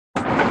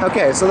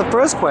Okay, so the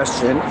first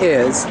question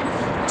is,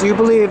 do you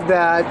believe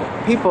that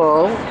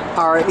people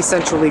are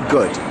essentially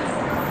good?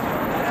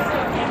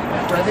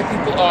 Do I think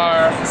people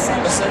are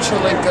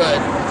essentially good?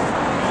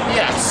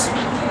 Yes,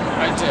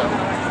 I do.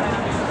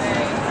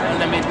 And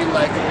that may be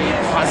like a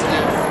really positive,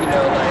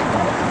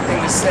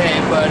 thing to say,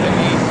 but I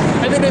mean,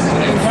 I think there's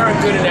an inherent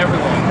good in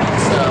everyone,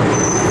 so.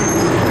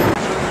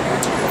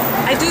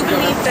 I do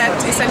believe that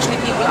essentially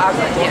people are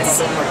good, yes.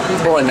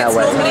 Born that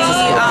way. Normally,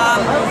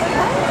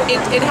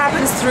 it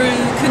happens through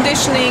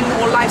conditioning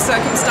or life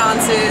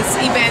circumstances,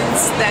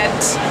 events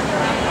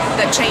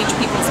that change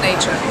people's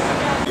nature.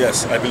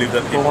 Yes, I believe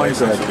that people are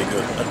essentially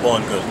good.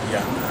 Born good,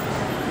 yeah.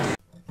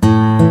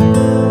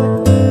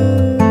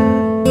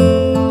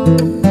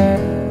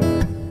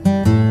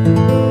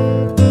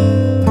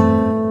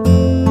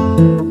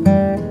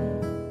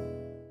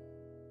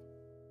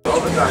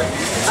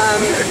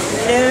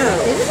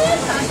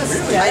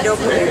 No, I don't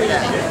believe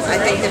that. I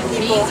think that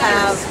people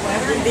have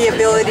the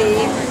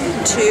ability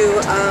to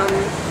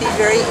be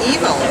very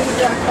evil,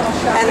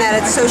 and that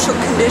it's social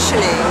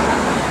conditioning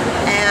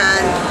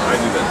and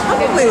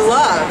probably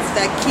love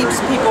that keeps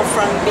people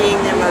from being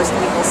their most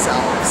evil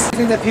selves.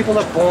 Do you think that people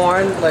are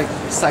born like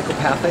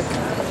psychopathic?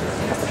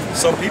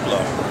 Some people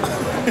are.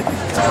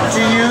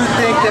 Do you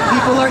think that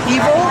people are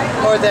evil,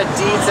 or that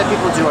deeds that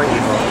people do are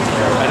evil?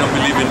 I don't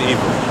believe in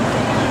evil.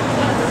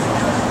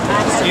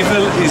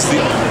 Evil is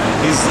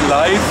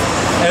life,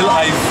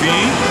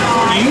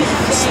 L-I-V-E,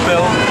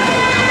 spelled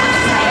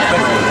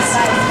backwards.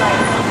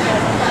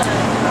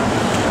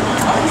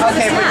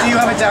 Okay, but do you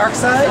have a dark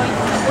side?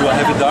 Do I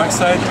have a dark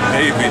side?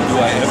 Baby, do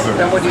I ever.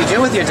 Then what do you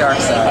do with your dark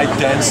side? I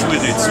dance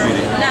with it,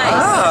 sweetie. Nice.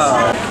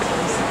 Oh.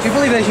 Do you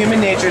believe that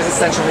human nature is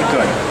essentially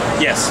good?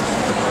 Yes.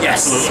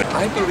 Yes. Absolutely.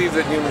 I believe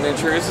that human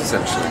nature is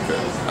essentially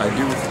good. I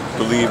do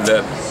believe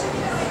that,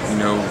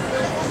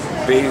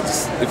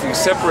 if you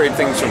separate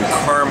things from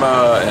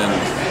karma and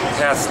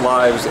past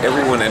lives,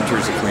 everyone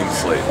enters a clean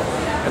slate.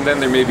 And then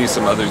there may be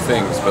some other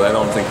things, but I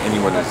don't think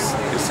anyone is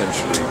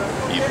essentially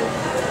evil.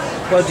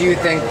 Well, do you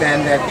think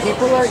then that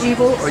people are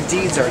evil or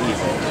deeds are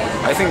evil?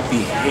 I think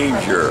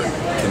behavior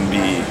can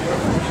be,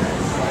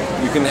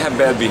 you can have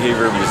bad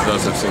behavior, but there's no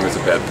such thing as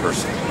a bad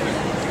person.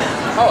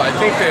 Oh, I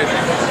think that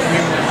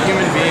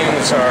human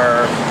beings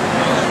are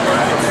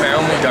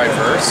profoundly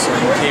diverse and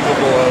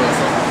capable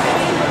of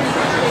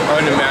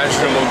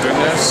unimaginable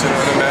goodness and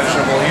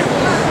unimaginable evil.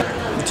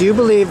 Do you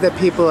believe that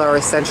people are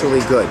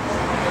essentially good?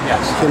 Yes.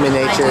 Human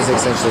nature is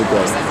essentially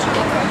good.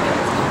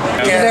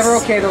 Yes. Is it ever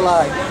okay to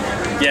lie?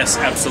 Yes,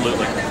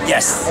 absolutely.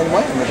 Yes. And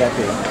when would that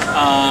be?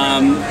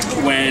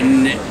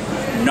 When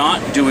not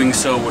doing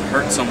so would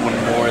hurt someone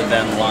more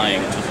than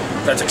lying to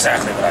them. That's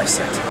exactly what I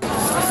said.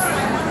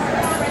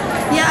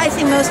 Yeah, I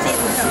think most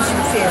evil comes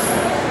from fear.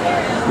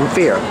 From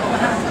fear?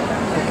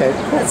 Okay,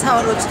 cool. That's how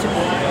it looks to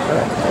me.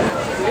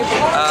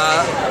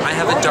 I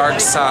have a dark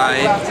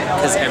side,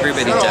 because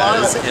everybody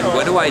does, and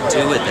what do I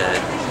do with it?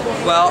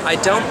 Well, I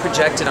don't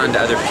project it onto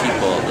other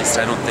people, at least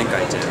I don't think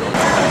I do.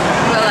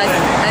 Well, I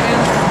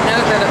don't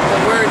know that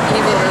the word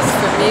evil is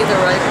for me the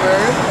right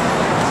word.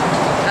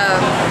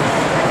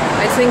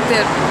 I think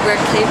that we're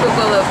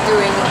capable of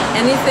doing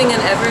anything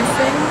and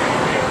everything,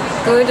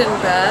 good and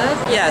bad.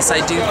 Yes,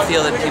 I do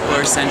feel that people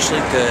are essentially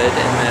good,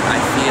 and that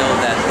I feel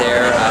that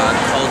their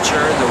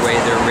culture, the way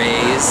they're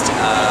raised,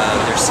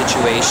 their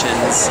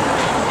situations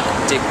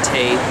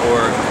dictate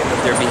or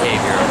their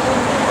behavior,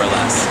 more or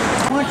less.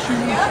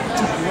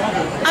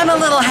 I'm a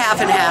little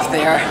half and half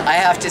there, I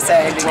have to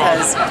say,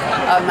 because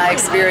of my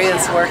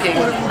experience working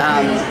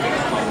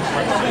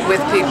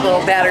with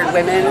people, battered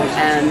women,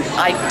 and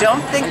I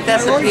don't think that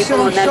the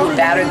people and men who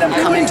batter them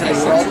come into the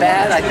world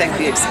bad. I think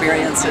the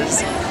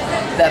experiences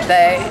that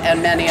they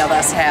and many of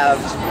us have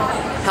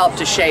helped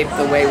to shape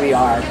the way we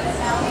are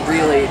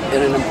really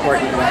in an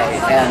important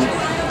way, and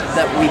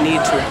that we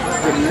need to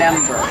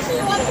remember.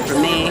 For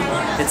me,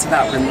 it's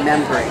about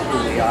remembering who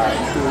we are,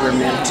 who we're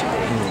meant to be.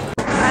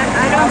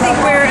 I don't think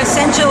we're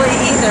essentially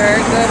either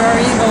good or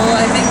evil.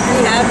 I think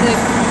we have the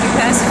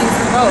capacity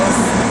for both.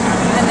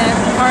 And that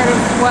part of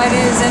what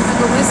is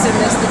ethical wisdom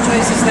is the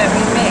choices that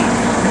we make.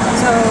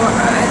 So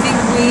I think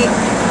the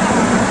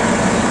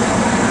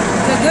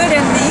good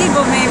and the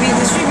evil may be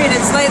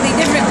distributed slightly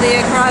differently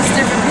across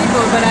different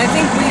people, but I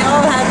think we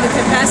all have the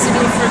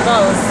capacity for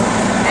both.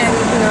 And,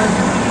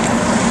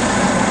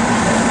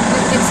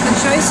 it's the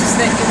choices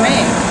that you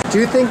make. Do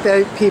you think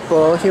that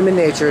human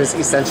nature is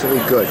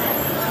essentially good?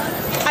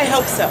 I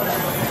hope so.